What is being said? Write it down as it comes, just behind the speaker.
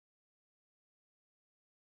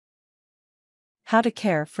How to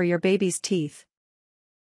care for your baby's teeth.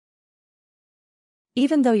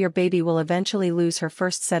 Even though your baby will eventually lose her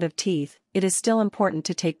first set of teeth, it is still important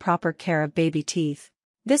to take proper care of baby teeth.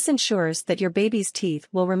 This ensures that your baby's teeth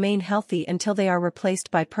will remain healthy until they are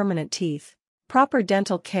replaced by permanent teeth. Proper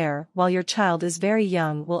dental care while your child is very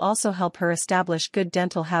young will also help her establish good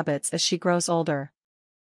dental habits as she grows older.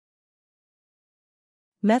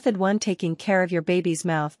 Method 1. Taking care of your baby's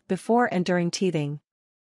mouth before and during teething.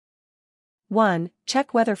 1.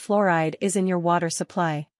 Check whether fluoride is in your water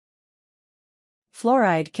supply.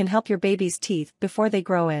 Fluoride can help your baby's teeth before they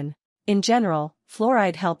grow in. In general,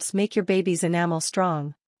 fluoride helps make your baby's enamel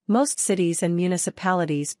strong. Most cities and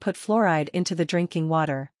municipalities put fluoride into the drinking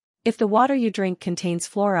water. If the water you drink contains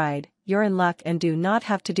fluoride, you're in luck and do not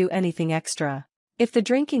have to do anything extra. If the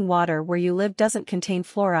drinking water where you live doesn't contain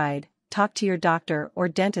fluoride, talk to your doctor or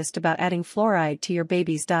dentist about adding fluoride to your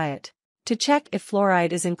baby's diet. To check if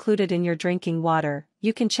fluoride is included in your drinking water,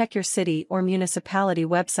 you can check your city or municipality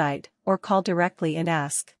website, or call directly and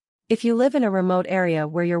ask. If you live in a remote area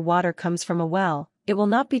where your water comes from a well, it will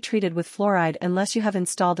not be treated with fluoride unless you have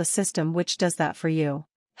installed a system which does that for you.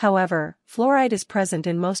 However, fluoride is present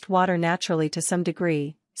in most water naturally to some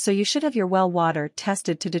degree, so you should have your well water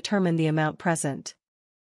tested to determine the amount present.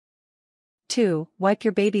 2. Wipe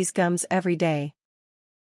your baby's gums every day.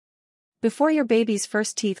 Before your baby's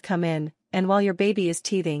first teeth come in, and while your baby is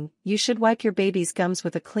teething, you should wipe your baby's gums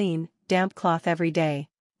with a clean, damp cloth every day.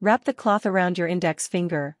 Wrap the cloth around your index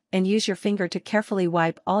finger, and use your finger to carefully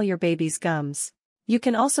wipe all your baby's gums. You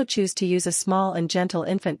can also choose to use a small and gentle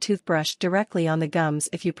infant toothbrush directly on the gums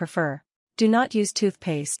if you prefer. Do not use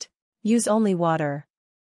toothpaste. Use only water.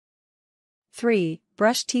 3.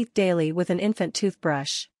 Brush teeth daily with an infant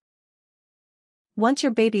toothbrush. Once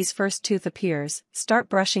your baby's first tooth appears, start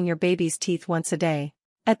brushing your baby's teeth once a day.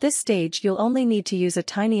 At this stage you'll only need to use a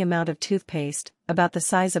tiny amount of toothpaste, about the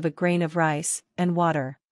size of a grain of rice, and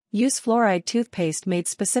water. Use fluoride toothpaste made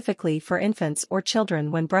specifically for infants or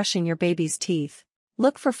children when brushing your baby's teeth.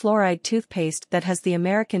 Look for fluoride toothpaste that has the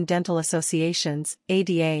American Dental Association's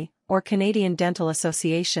 (ADA) or Canadian Dental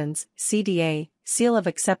Association's (CDA) seal of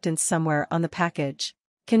acceptance somewhere on the package.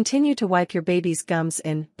 Continue to wipe your baby's gums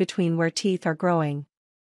in between where teeth are growing.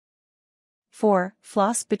 4.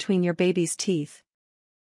 Floss between your baby's teeth.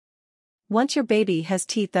 Once your baby has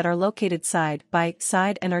teeth that are located side by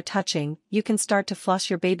side and are touching, you can start to floss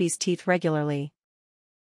your baby's teeth regularly.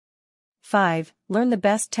 5. Learn the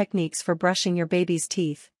best techniques for brushing your baby's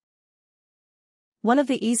teeth. One of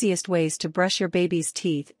the easiest ways to brush your baby's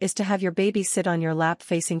teeth is to have your baby sit on your lap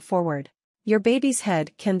facing forward. Your baby's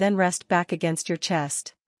head can then rest back against your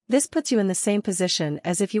chest. This puts you in the same position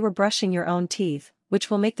as if you were brushing your own teeth, which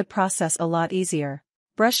will make the process a lot easier.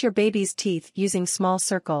 Brush your baby's teeth using small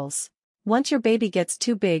circles. Once your baby gets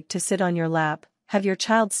too big to sit on your lap, have your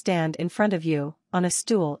child stand in front of you, on a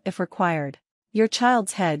stool if required. Your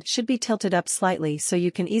child's head should be tilted up slightly so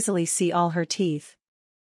you can easily see all her teeth.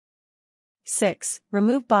 6.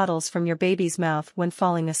 Remove bottles from your baby's mouth when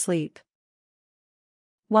falling asleep.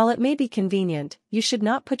 While it may be convenient, you should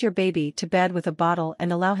not put your baby to bed with a bottle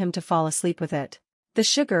and allow him to fall asleep with it. The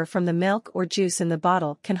sugar from the milk or juice in the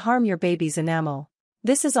bottle can harm your baby's enamel.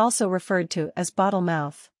 This is also referred to as bottle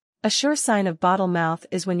mouth. A sure sign of bottle mouth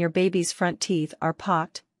is when your baby's front teeth are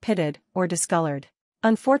pocked, pitted, or discolored.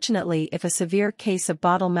 Unfortunately, if a severe case of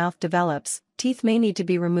bottle mouth develops, teeth may need to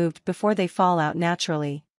be removed before they fall out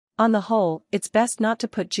naturally. On the whole, it's best not to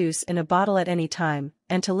put juice in a bottle at any time,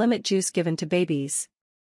 and to limit juice given to babies.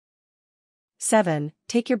 7.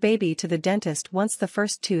 Take your baby to the dentist once the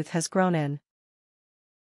first tooth has grown in.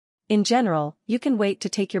 In general, you can wait to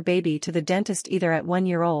take your baby to the dentist either at 1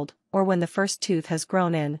 year old, or when the first tooth has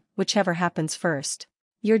grown in, whichever happens first.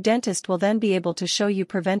 Your dentist will then be able to show you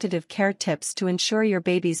preventative care tips to ensure your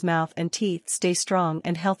baby's mouth and teeth stay strong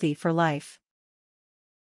and healthy for life.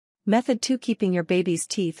 Method 2. Keeping your baby's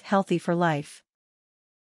teeth healthy for life.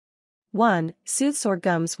 1. Soothe sore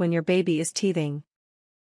gums when your baby is teething.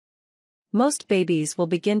 Most babies will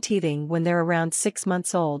begin teething when they're around 6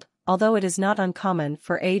 months old, although it is not uncommon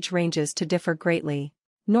for age ranges to differ greatly.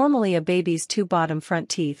 Normally a baby's 2 bottom front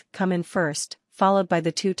teeth come in first, followed by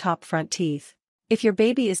the 2 top front teeth. If your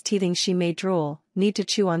baby is teething, she may drool, need to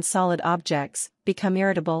chew on solid objects, become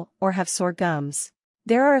irritable, or have sore gums.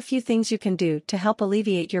 There are a few things you can do to help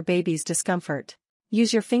alleviate your baby's discomfort.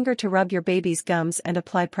 Use your finger to rub your baby's gums and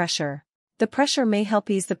apply pressure. The pressure may help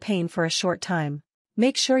ease the pain for a short time.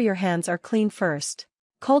 Make sure your hands are clean first.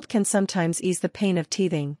 Cold can sometimes ease the pain of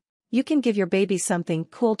teething. You can give your baby something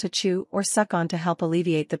cool to chew or suck on to help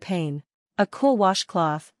alleviate the pain. A cool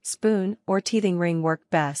washcloth, spoon, or teething ring work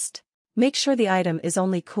best. Make sure the item is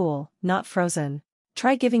only cool, not frozen.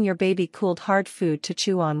 Try giving your baby cooled hard food to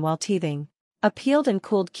chew on while teething. A peeled and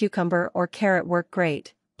cooled cucumber or carrot work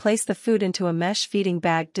great. Place the food into a mesh feeding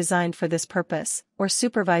bag designed for this purpose, or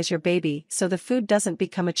supervise your baby so the food doesn't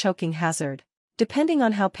become a choking hazard. Depending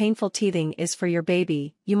on how painful teething is for your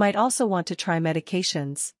baby, you might also want to try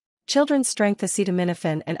medications. Children's strength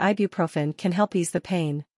acetaminophen and ibuprofen can help ease the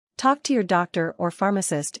pain. Talk to your doctor or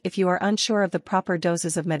pharmacist if you are unsure of the proper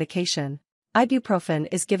doses of medication. Ibuprofen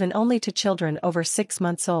is given only to children over 6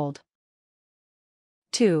 months old.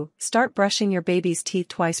 2. Start brushing your baby's teeth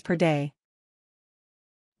twice per day.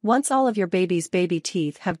 Once all of your baby's baby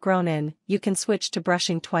teeth have grown in, you can switch to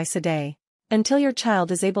brushing twice a day. Until your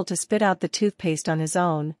child is able to spit out the toothpaste on his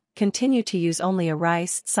own, continue to use only a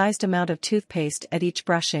rice-sized amount of toothpaste at each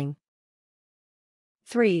brushing.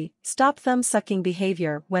 3. Stop thumb sucking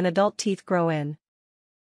behavior when adult teeth grow in.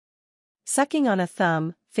 Sucking on a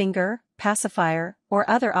thumb, finger, pacifier, or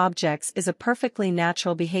other objects is a perfectly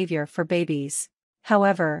natural behavior for babies.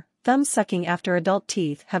 However, thumb sucking after adult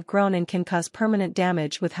teeth have grown in can cause permanent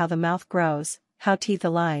damage with how the mouth grows, how teeth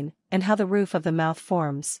align, and how the roof of the mouth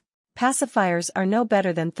forms. Pacifiers are no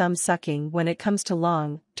better than thumb sucking when it comes to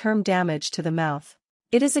long-term damage to the mouth.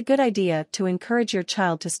 It is a good idea to encourage your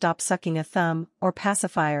child to stop sucking a thumb or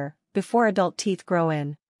pacifier before adult teeth grow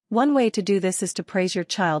in. One way to do this is to praise your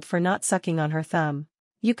child for not sucking on her thumb.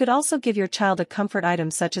 You could also give your child a comfort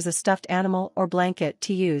item such as a stuffed animal or blanket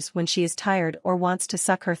to use when she is tired or wants to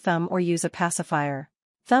suck her thumb, or use a pacifier.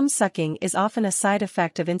 Thumb sucking is often a side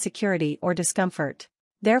effect of insecurity or discomfort.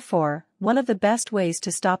 Therefore, one of the best ways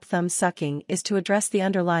to stop thumb sucking is to address the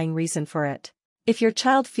underlying reason for it. If your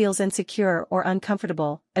child feels insecure or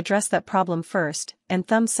uncomfortable, address that problem first, and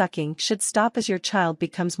thumb sucking should stop as your child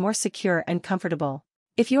becomes more secure and comfortable.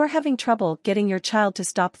 If you are having trouble getting your child to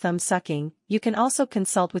stop thumb sucking, you can also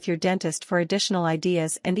consult with your dentist for additional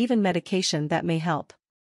ideas and even medication that may help.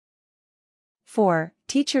 4.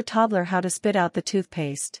 Teach your toddler how to spit out the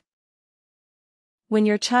toothpaste. When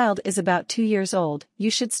your child is about 2 years old, you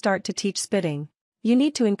should start to teach spitting. You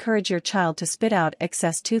need to encourage your child to spit out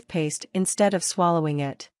excess toothpaste instead of swallowing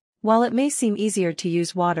it. While it may seem easier to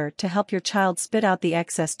use water to help your child spit out the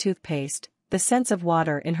excess toothpaste, the sense of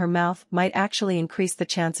water in her mouth might actually increase the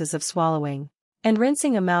chances of swallowing. And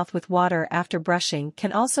rinsing a mouth with water after brushing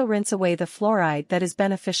can also rinse away the fluoride that is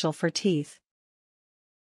beneficial for teeth.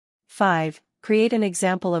 5. Create an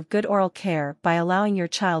example of good oral care by allowing your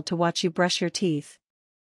child to watch you brush your teeth.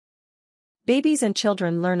 Babies and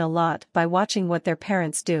children learn a lot by watching what their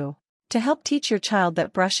parents do. To help teach your child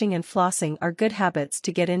that brushing and flossing are good habits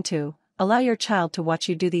to get into, allow your child to watch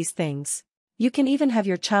you do these things. You can even have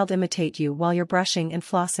your child imitate you while you're brushing and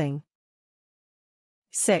flossing.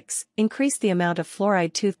 6. Increase the amount of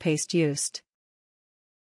fluoride toothpaste used.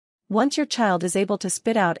 Once your child is able to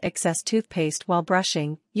spit out excess toothpaste while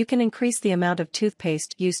brushing, you can increase the amount of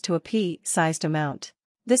toothpaste used to a pea-sized amount.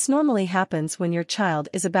 This normally happens when your child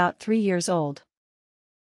is about 3 years old.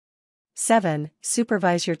 7.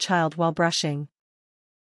 Supervise your child while brushing.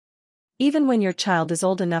 Even when your child is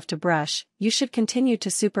old enough to brush, you should continue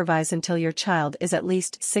to supervise until your child is at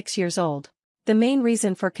least 6 years old. The main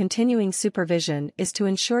reason for continuing supervision is to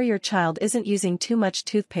ensure your child isn't using too much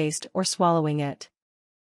toothpaste or swallowing it.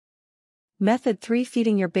 Method 3.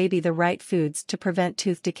 Feeding your baby the right foods to prevent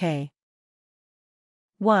tooth decay.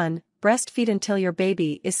 1. Breastfeed until your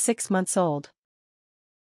baby is 6 months old.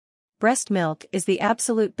 Breast milk is the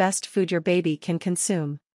absolute best food your baby can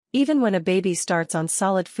consume. Even when a baby starts on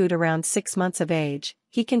solid food around 6 months of age,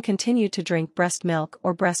 he can continue to drink breast milk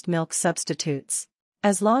or breast milk substitutes.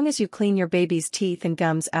 As long as you clean your baby's teeth and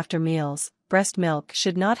gums after meals, breast milk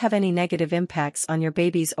should not have any negative impacts on your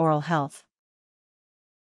baby's oral health.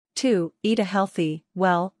 2. Eat a healthy,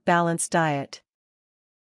 well-balanced diet.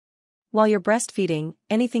 While you're breastfeeding,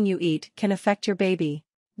 anything you eat can affect your baby.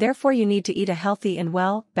 Therefore, you need to eat a healthy and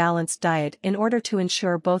well-balanced diet in order to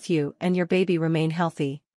ensure both you and your baby remain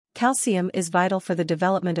healthy. Calcium is vital for the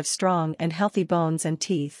development of strong and healthy bones and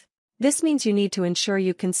teeth. This means you need to ensure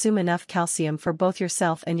you consume enough calcium for both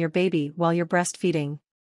yourself and your baby while you're breastfeeding.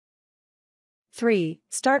 3.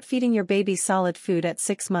 Start feeding your baby solid food at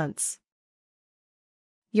 6 months.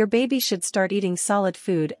 Your baby should start eating solid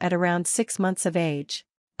food at around 6 months of age.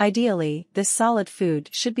 Ideally, this solid food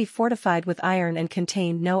should be fortified with iron and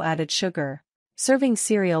contain no added sugar. Serving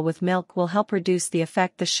cereal with milk will help reduce the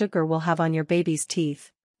effect the sugar will have on your baby's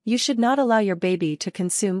teeth. You should not allow your baby to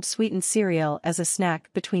consume sweetened cereal as a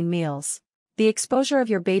snack between meals. The exposure of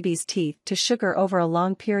your baby's teeth to sugar over a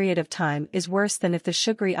long period of time is worse than if the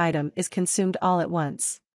sugary item is consumed all at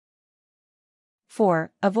once.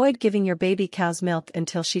 4. Avoid giving your baby cow's milk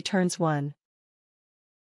until she turns 1.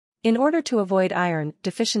 In order to avoid iron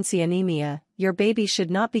deficiency anemia, your baby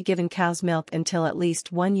should not be given cow's milk until at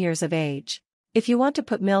least 1 year of age. If you want to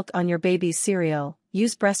put milk on your baby's cereal,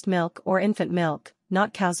 use breast milk or infant milk,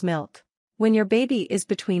 not cow's milk. When your baby is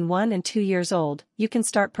between 1 and 2 years old, you can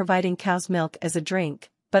start providing cow's milk as a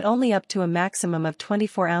drink, but only up to a maximum of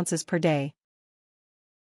 24 ounces per day.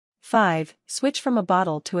 5. Switch from a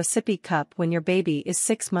bottle to a sippy cup when your baby is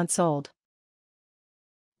 6 months old.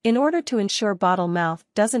 In order to ensure bottle mouth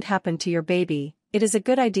doesn't happen to your baby, it is a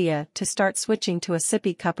good idea to start switching to a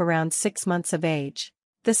sippy cup around 6 months of age.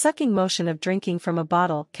 The sucking motion of drinking from a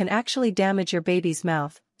bottle can actually damage your baby's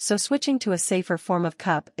mouth, so switching to a safer form of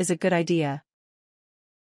cup is a good idea.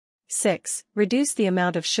 6. Reduce the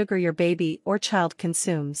amount of sugar your baby or child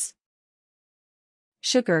consumes.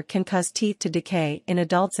 Sugar can cause teeth to decay in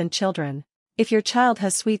adults and children. If your child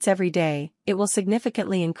has sweets every day, it will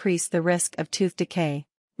significantly increase the risk of tooth decay.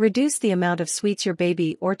 Reduce the amount of sweets your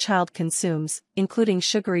baby or child consumes, including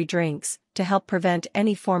sugary drinks, to help prevent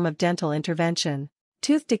any form of dental intervention.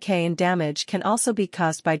 Tooth decay and damage can also be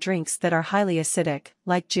caused by drinks that are highly acidic,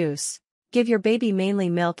 like juice. Give your baby mainly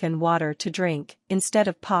milk and water to drink, instead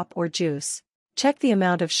of pop or juice. Check the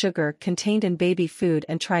amount of sugar contained in baby food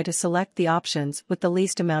and try to select the options with the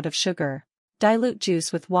least amount of sugar. Dilute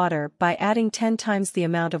juice with water by adding 10 times the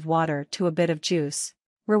amount of water to a bit of juice.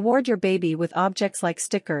 Reward your baby with objects like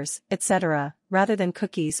stickers, etc., rather than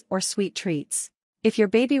cookies or sweet treats. If your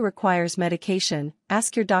baby requires medication,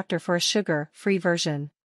 ask your doctor for a sugar-free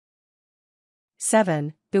version.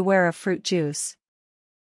 7. Beware of fruit juice.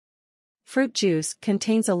 Fruit juice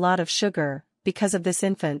contains a lot of sugar. Because of this,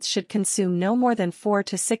 infants should consume no more than 4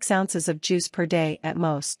 to 6 ounces of juice per day at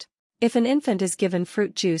most. If an infant is given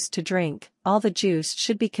fruit juice to drink, all the juice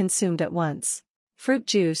should be consumed at once. Fruit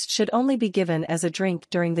juice should only be given as a drink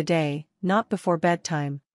during the day, not before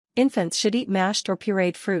bedtime. Infants should eat mashed or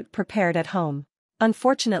pureed fruit prepared at home.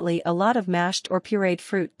 Unfortunately, a lot of mashed or pureed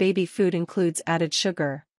fruit baby food includes added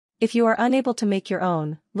sugar. If you are unable to make your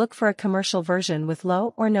own, look for a commercial version with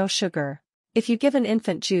low or no sugar. If you give an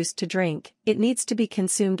infant juice to drink, it needs to be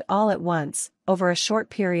consumed all at once, over a short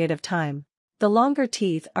period of time. The longer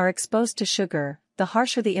teeth are exposed to sugar, the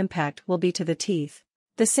harsher the impact will be to the teeth.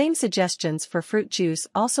 The same suggestions for fruit juice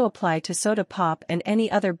also apply to soda pop and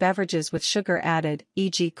any other beverages with sugar added,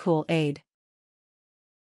 e.g. Kool-Aid.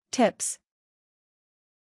 Tips.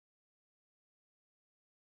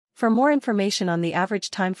 For more information on the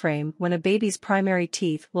average time frame when a baby's primary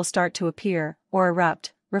teeth will start to appear or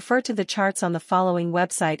erupt, refer to the charts on the following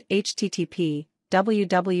website: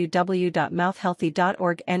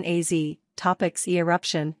 http://www.mouthhealthy.org NAZ, Topics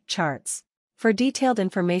E-eruption, Charts. For detailed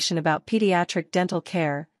information about pediatric dental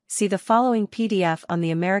care, see the following PDF on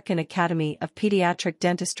the American Academy of Pediatric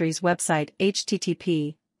Dentistry's website: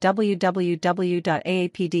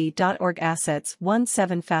 http://www.aapd.org Assets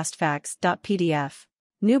 17 FastFacts.pdf.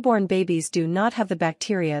 Newborn babies do not have the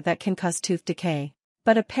bacteria that can cause tooth decay.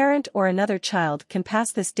 But a parent or another child can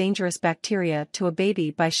pass this dangerous bacteria to a baby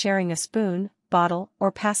by sharing a spoon, bottle,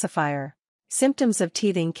 or pacifier. Symptoms of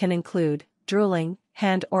teething can include drooling,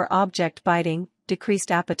 hand or object biting,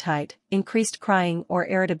 decreased appetite, increased crying or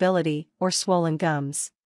irritability, or swollen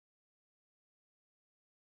gums.